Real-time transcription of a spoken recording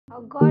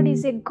Our God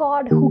is a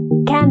God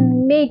who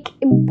can make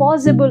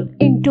impossible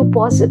into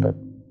possible.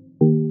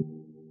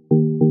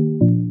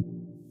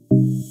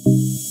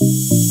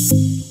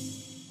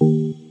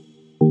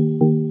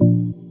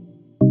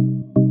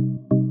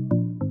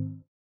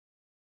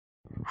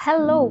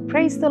 Hello,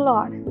 praise the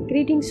Lord.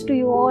 Greetings to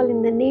you all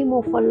in the name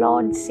of our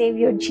Lord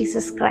Savior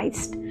Jesus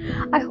Christ.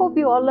 I hope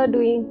you all are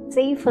doing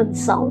safe and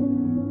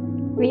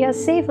sound. We are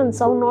safe and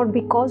sound not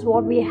because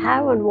what we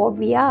have and what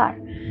we are.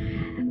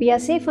 We are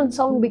safe and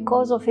sound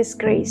because of His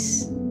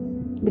grace,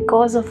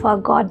 because of our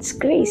God's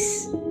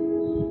grace.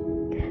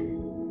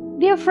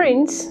 Dear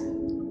friends,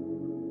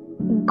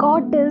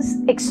 God does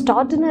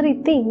extraordinary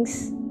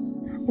things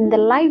in the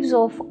lives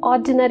of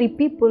ordinary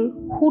people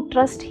who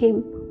trust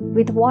Him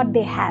with what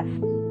they have.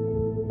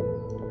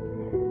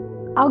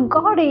 Our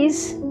God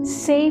is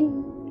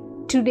same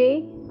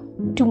today,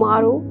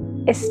 tomorrow,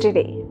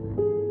 yesterday.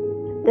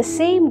 The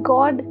same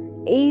God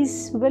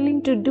is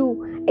willing to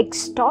do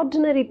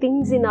extraordinary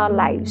things in our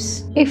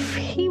lives. If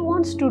He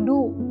wants to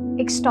do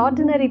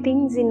extraordinary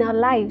things in our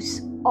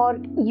lives, or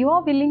you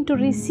are willing to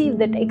receive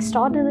that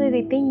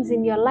extraordinary things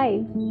in your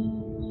life,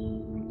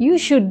 you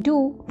should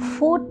do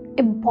 4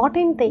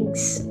 important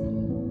things.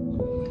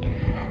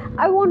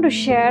 I want to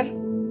share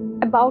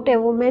about a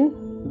woman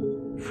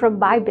from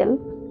Bible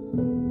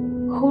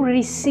who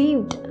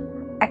received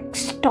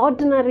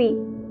extraordinary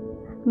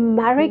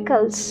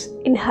miracles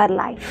in her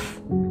life.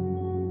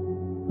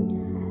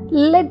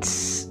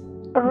 Let's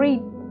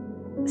read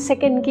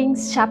 2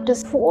 Kings chapter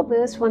 4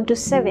 verse 1 to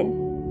 7.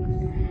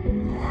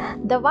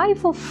 The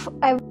wife of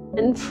a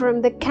woman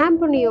from the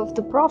company of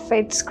the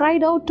prophets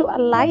cried out to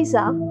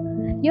Elijah,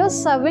 "Your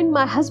servant,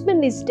 my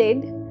husband, is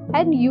dead,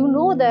 and you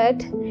know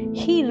that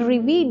he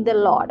revered the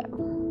Lord.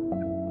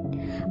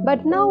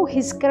 But now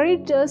his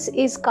creditors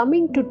is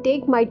coming to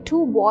take my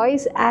 2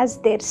 boys as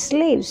their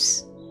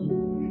slaves."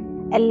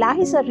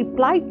 Elijah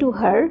replied to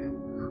her,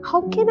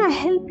 "How can I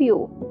help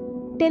you?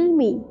 Tell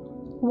me,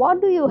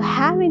 what do you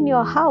have in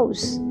your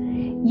house?"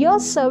 "Your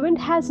servant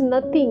has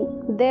nothing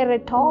there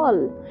at all,"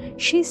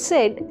 she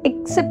said,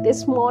 "except a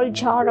small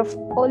jar of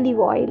olive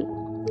oil."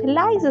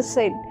 Elijah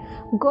said,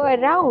 "Go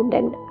around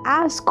and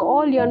ask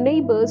all your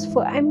neighbors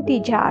for empty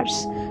jars.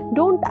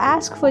 Don't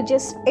ask for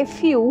just a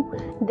few.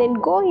 Then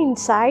go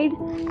inside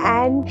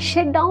and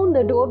shut down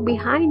the door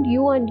behind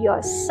you and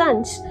your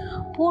sons.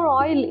 Pour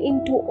oil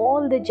into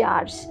all the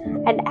jars,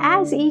 and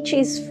as each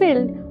is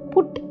filled,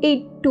 put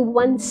it to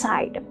one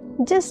side."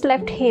 Just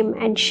left him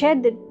and shut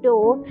the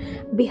door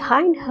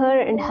behind her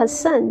and her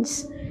sons.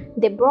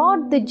 They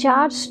brought the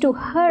jars to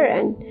her,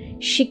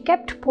 and she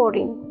kept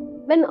pouring.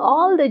 When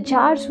all the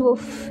jars were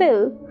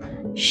filled,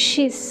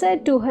 she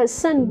said to her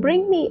son,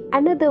 "Bring me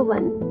another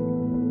one."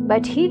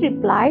 But he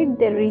replied,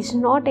 "There is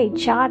not a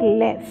jar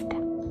left."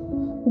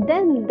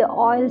 Then the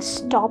oil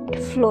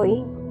stopped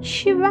flowing.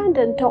 She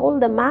went and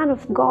told the man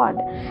of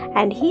God,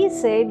 and he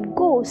said,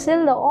 "Go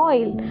sell the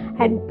oil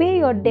and pay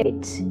your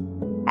debts,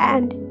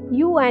 and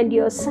you and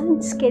your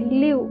sons can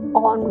live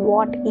on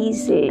what is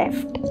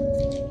left."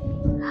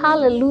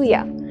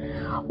 Hallelujah.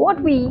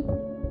 What we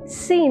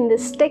see in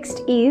this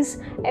text is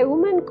a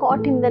woman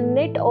caught in the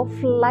net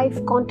of life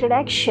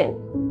contradiction.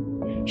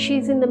 She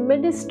is in the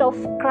midst of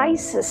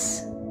crisis.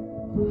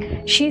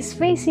 She is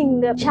facing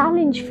the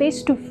challenge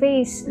face to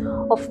face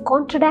of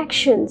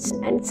contradictions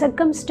and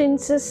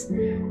circumstances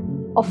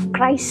of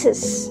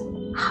crisis,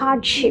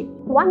 hardship.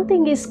 One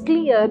thing is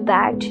clear,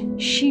 that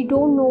she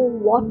don't know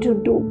what to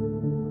do.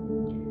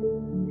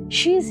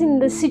 She is in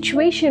the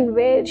situation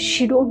where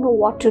she don't know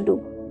what to do.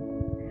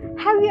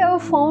 Have you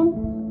ever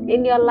found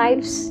in your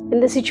lives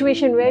in the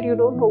situation where you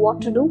don't know what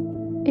to do?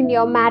 In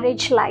your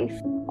marriage life,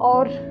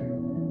 or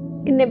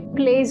in a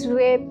place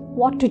where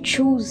what to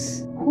choose,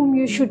 whom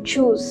you should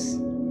choose,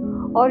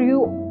 or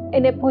you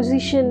in a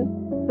position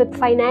with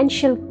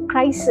financial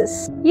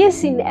crisis?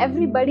 Yes, in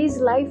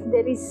everybody's life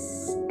there is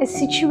a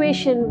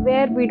situation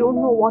where we don't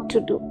know what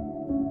to do.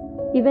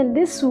 Even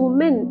this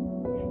woman,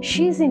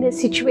 she's in a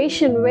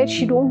situation where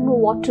she don't know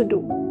what to do.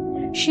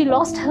 She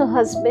lost her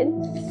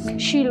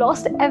husband. She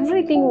lost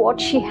everything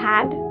what she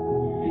had.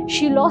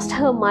 She lost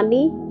her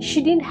money.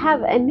 She didn't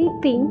have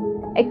anything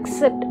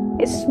except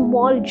a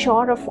small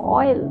jar of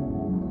oil.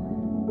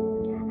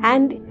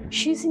 And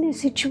she's in a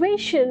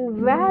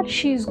situation where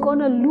she's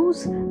gonna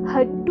lose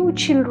her 2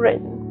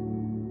 children.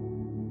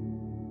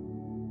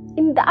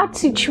 In that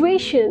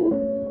situation,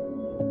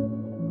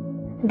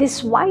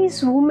 this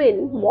wise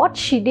woman, what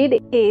she did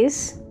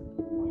is,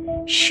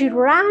 she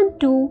ran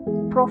to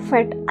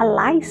prophet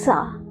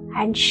Elijah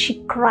and she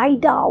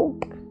cried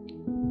out.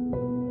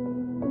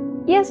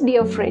 Yes,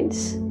 dear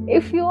friends,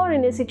 if you are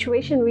in a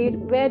situation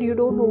where you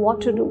don't know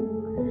what to do,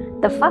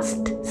 the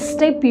first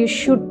step you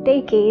should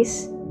take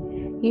is,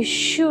 you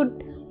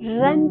should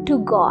run to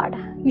God.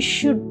 You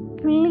should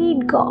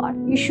plead God.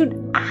 You should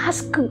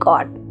ask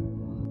God.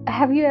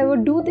 Have you ever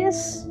do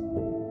this?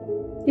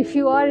 If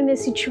you are in a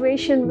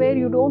situation where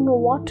you don't know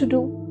what to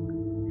do,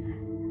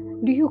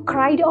 do you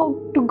cry out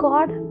to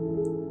God?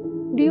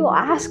 Do you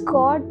ask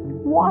God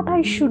what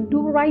I should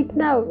do right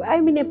now.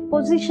 I'm in a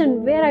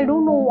position where I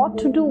don't know what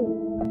to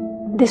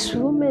do. This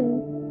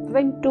woman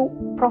went to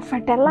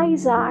Prophet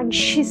Elijah and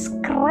she's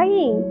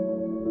crying.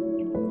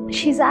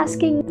 She's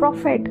asking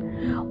Prophet,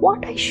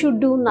 what I should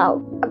do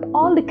now?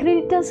 All the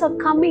creditors are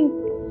coming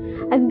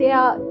and they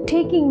are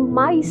taking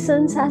my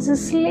sons as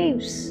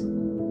slaves.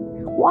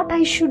 What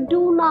I should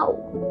do now?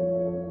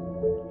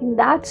 In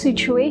that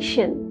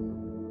situation,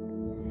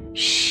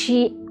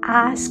 she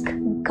asked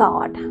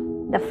God.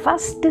 The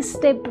first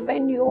step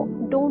when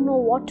you don't know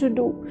what to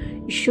do,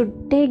 you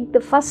should take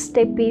the first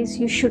step is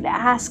you should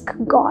ask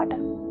God.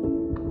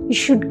 You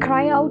should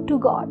cry out to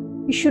God.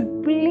 You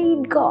should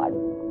plead God.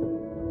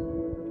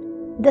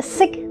 The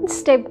second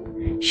step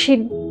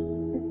she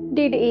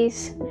did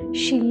is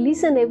she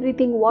listened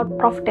everything what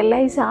Prophet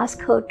Elijah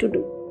asked her to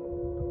do.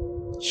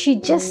 She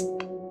just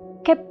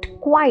kept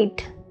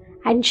quiet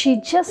and she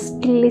just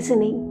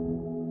listening.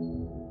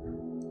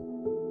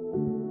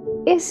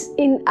 Is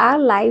in our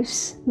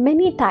lives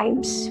many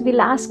times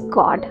we'll ask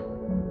God.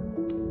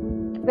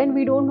 When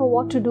we don't know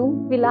what to do,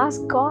 we'll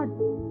ask God.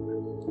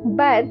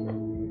 But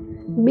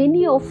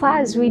many of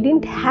us, we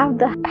didn't have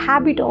the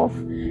habit of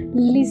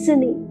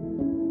listening.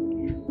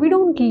 We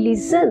don't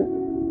listen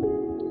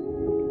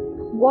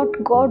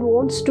what God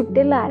wants to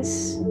tell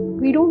us.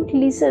 We don't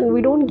listen.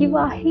 We don't give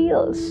our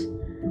ears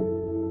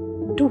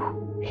to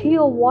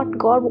hear what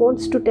God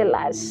wants to tell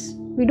us.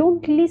 We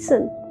don't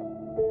listen.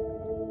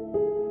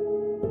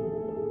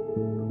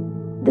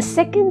 The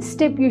second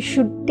step you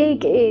should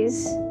take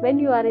is when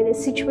you are in a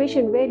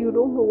situation where you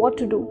don't know what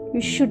to do, you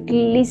should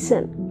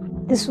listen.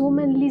 This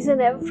woman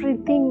listened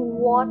everything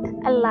what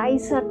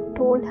Elijah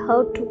told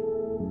her to.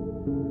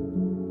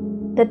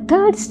 The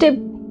third step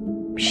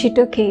she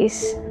took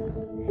is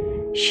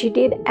she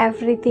did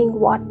everything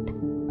what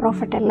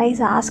Prophet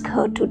Elijah asked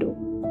her to do.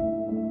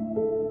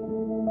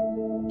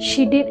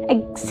 She did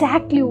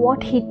exactly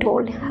what he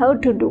told her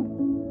to do.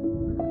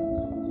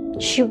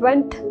 She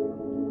went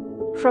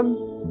from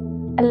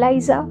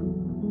Elijah.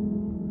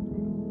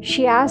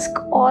 She asked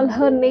all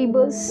her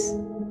neighbors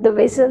the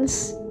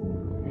vessels.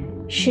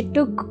 She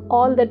took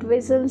all that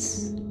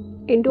vessels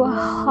into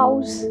her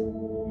house.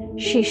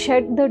 She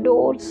shut the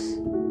doors.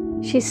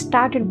 She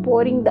started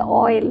pouring the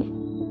oil.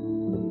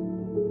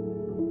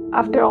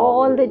 After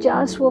all the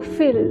jars were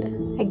filled,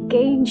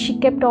 again she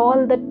kept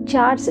all the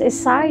jars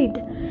aside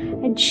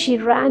and she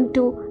ran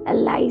to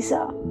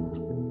Elijah.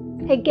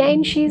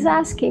 Again she is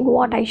asking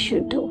what I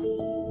should do.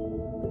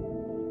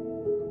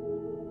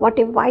 What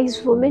a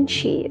wise woman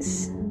she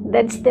is.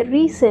 That's the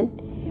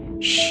reason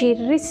she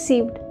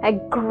received a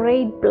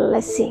great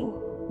blessing.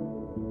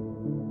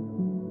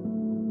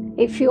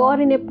 If you are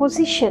in a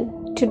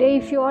position, today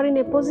if you are in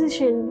a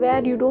position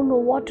where you don't know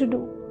what to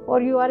do, or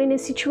you are in a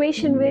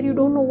situation where you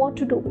don't know what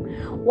to do,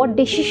 what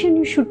decision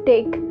you should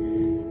take,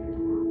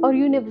 or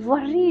you're in a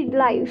worried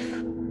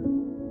life,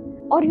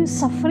 or you're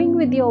suffering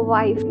with your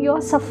wife, you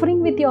are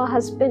suffering with your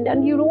husband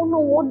and you don't know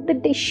what the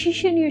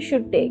decision you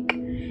should take.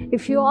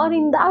 If you are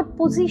in that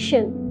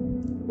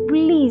position,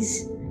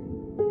 please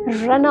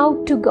run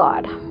out to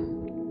God.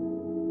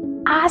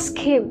 Ask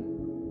Him,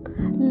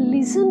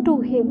 listen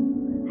to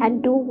Him,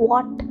 and do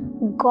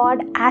what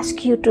God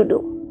asks you to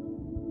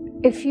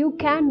do. If you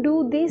can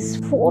do these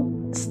 4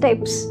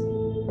 steps,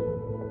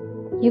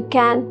 you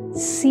can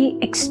see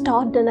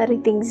extraordinary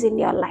things in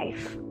your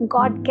life.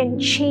 God can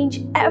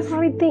change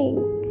everything.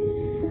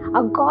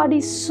 Our God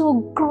is so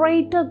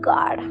great a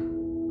God.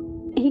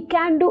 He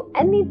can do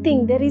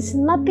anything. There is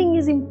nothing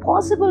is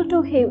impossible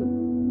to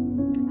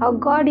Him. Our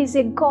God is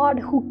a God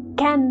who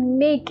can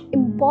make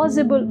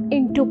impossible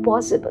into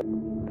possible.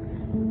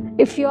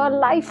 If your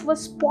life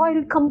was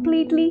spoiled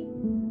completely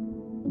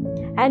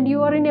and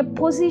you are in a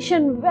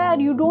position where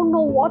you don't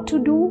know what to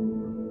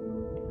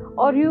do,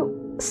 or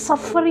you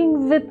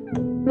suffering with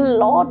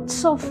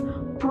lots of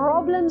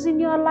problems in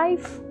your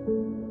life,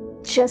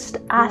 just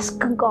ask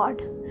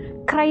God.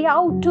 Cry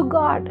out to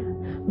God.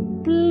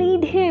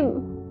 Plead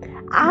Him.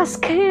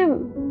 Ask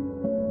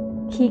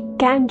Him. He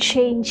can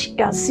change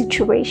your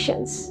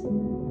situations.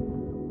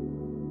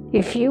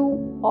 If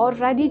you are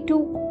ready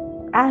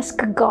to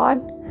ask God,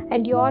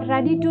 and you are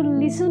ready to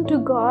listen to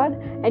God,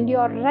 and you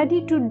are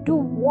ready to do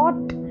what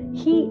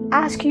He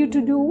asks you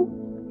to do,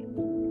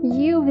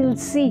 you will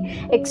see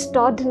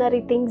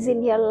extraordinary things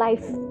in your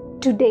life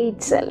today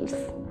itself.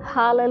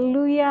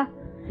 Hallelujah.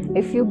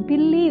 If you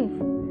believe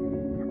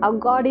our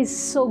God is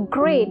so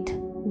great,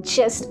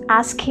 just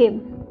ask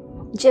Him.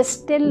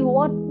 Just tell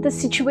what the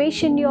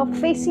situation you are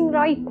facing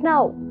right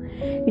now.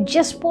 You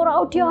just pour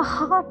out your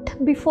heart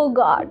before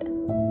God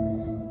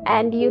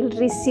and you'll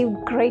receive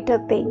greater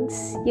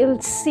things.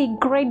 You'll see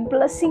great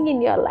blessing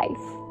in your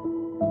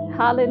life.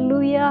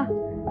 Hallelujah.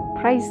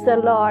 Praise the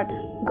Lord.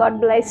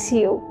 God bless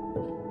you.